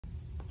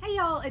Hey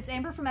y'all, it's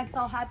Amber from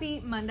Exall.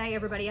 Happy Monday,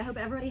 everybody. I hope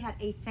everybody had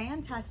a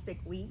fantastic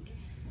week.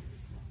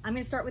 I'm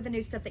gonna start with the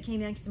new stuff that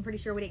came in because I'm pretty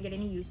sure we didn't get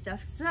any used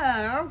stuff.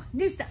 So,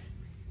 new stuff.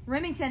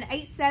 Remington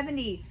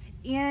 870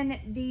 in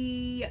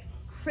the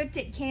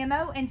Cryptic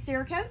Camo and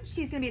Cerakote.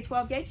 She's gonna be a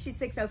 12 gauge, she's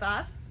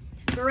 605.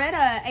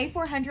 Beretta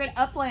A400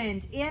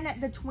 Upland in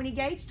the 20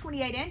 gauge,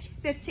 28 inch,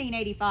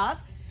 1585.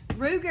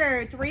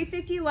 Ruger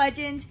 350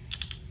 Legend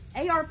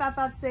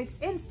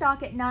AR-556 in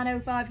stock at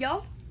 905,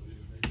 y'all.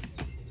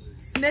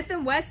 Smith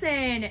 &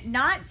 Wesson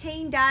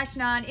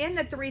 19-9 in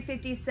the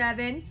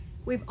 357.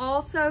 We've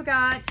also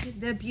got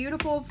the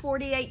beautiful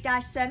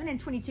 48-7 and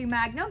 22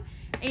 Magnum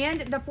and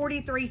the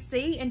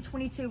 43C and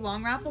 22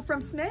 long rifle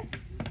from Smith.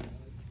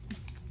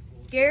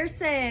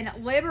 Garrison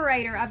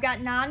Liberator. I've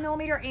got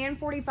 9mm and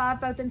 45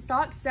 both in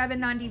stock,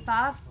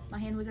 $7.95. My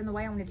hand was in the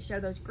way. I wanted to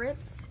show those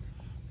grips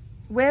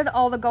with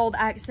all the gold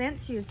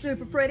accents. She is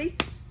super pretty.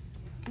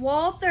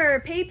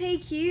 Walther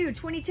PPQ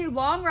 22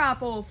 long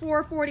rifle,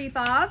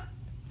 $445.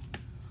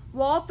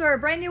 Walther,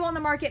 brand new on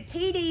the market,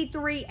 PD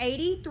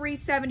 380,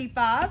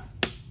 $375.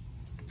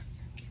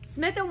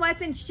 Smith &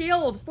 Wesson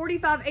Shield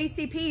 45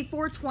 ACP,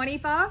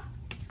 $425.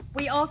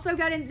 We also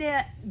got in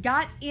the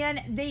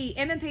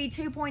M&P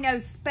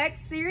 2.0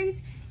 Spec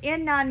Series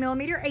in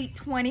 9mm,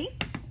 $820.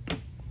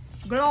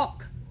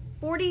 Glock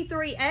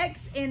 43X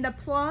in the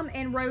plum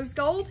and rose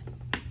gold.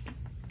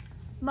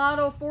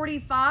 Model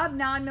 45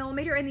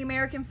 9mm in the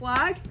American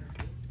flag.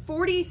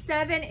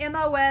 47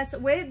 MOS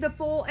with the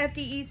full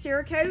FDE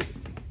Cerakote.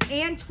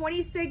 And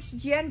 26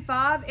 Gen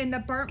 5 in the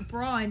burnt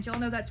bronze. Y'all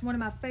know that's one of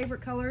my favorite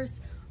colors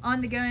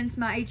on the guns,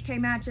 my HK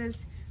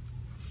matches.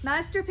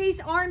 Masterpiece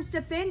Arms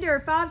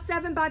Defender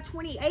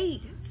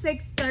 5.7x28,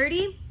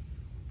 $630.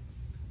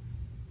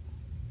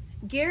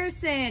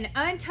 Garrison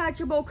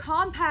Untouchable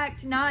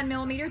Compact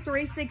 9mm,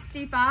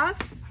 $365.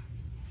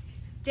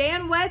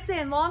 Dan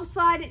Wesson Long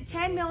Slide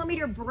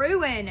 10mm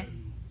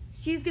Bruin.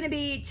 She's gonna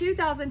be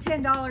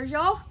 $2,010,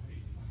 y'all.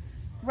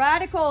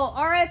 Radical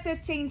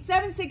RF15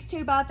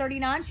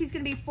 7.62x39. She's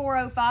going to be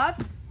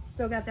 $405.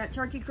 Still got that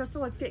turkey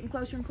crystal. It's getting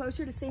closer and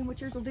closer to seeing what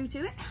yours will do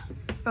to it.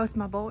 Both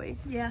my boys.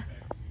 Yeah.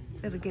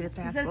 It'll get its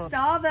ass whooped.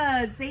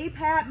 Zastava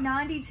ZPAP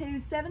 92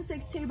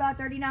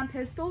 7.62x39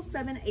 pistol,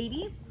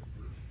 $780.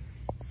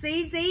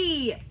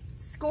 CZ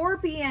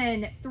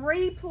Scorpion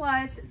 3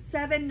 plus,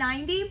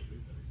 $790.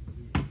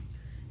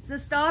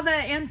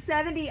 Zastava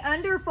M70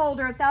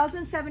 Underfolder,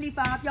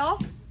 $1,075, y'all.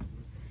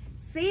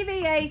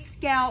 CVA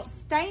Scout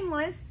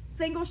Stainless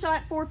Single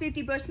Shot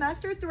 450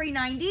 Bushmaster,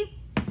 $390.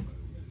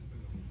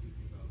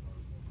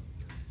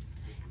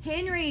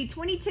 Henry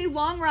 22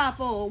 Long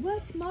Rifle.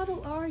 What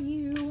model are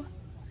you?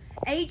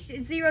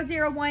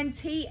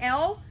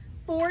 H001TL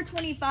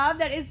 425.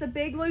 That is the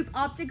Big Loop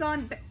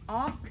Octagon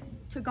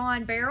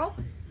barrel.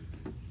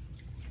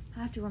 I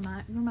have to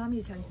remind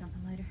me to tell you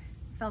something later.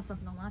 I found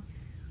something online.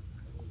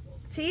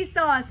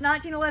 T-Sauce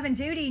 1911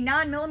 Duty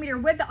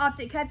 9mm with the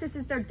optic cut. This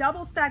is their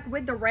double stack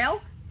with the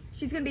rail.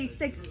 She's going to be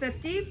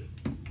 $650.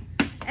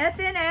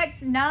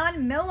 FNX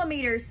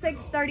 9mm,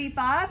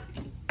 $635.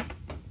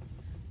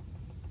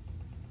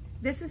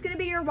 This is going to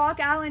be your Rock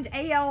Island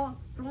AL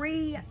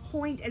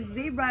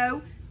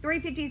 3.0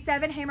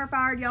 357 hammer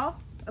fired, y'all.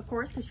 Of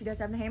course, because she does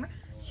have the hammer.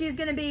 She's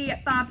going to be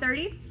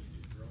 $530.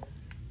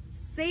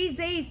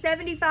 CZ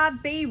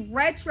 75B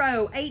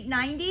Retro,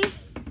 $890.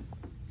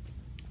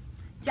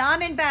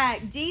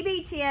 Diamondback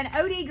DB10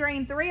 OD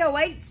Green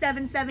 308,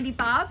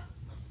 $775.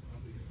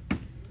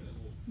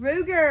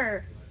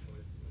 Ruger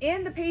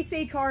in the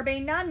PC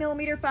carbine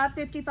 9mm,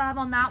 $555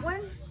 on that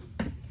one.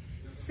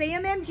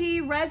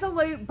 CMMG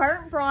Resolute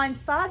Burnt Bronze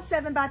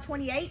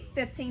 5.7x28,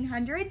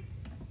 $1,500.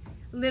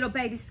 Little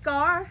Baby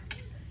Scar.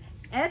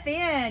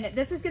 FN,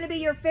 this is going to be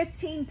your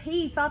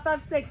 15P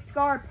 5.56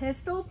 Scar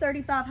pistol,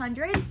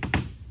 $3,500.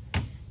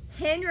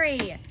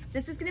 Henry,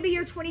 this is going to be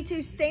your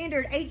 22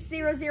 standard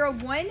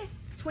H001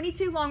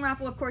 22 long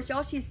rifle, of course,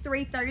 y'all. She's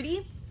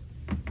 $330.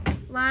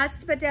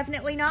 Last but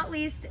definitely not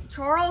least,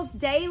 Charles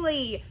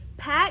Daly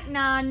Pack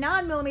 9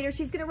 9mm.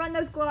 She's gonna run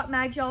those Glock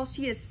mags, y'all.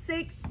 She is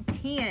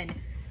 $610.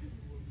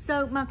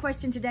 So my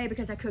question today,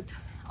 because I cooked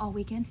all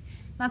weekend,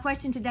 my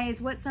question today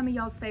is, what's some of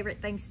y'all's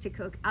favorite things to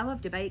cook? I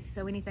love to bake,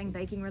 so anything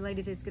baking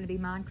related is gonna be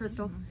mine.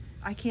 Crystal?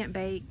 I can't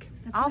bake.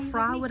 I'll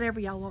fry whatever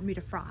y'all want me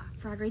to fry.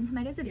 Fry green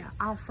tomatoes it is.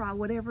 I'll fry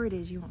whatever it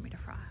is you want me to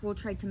fry. We'll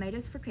trade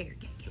tomatoes for carrot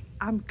cake.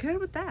 I'm good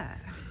with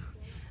that.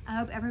 I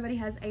hope everybody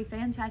has a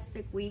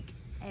fantastic week,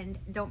 and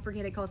don't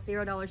forget it costs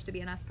 $0 to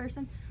be a nice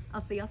person.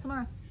 I'll see y'all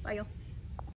tomorrow. Bye, y'all.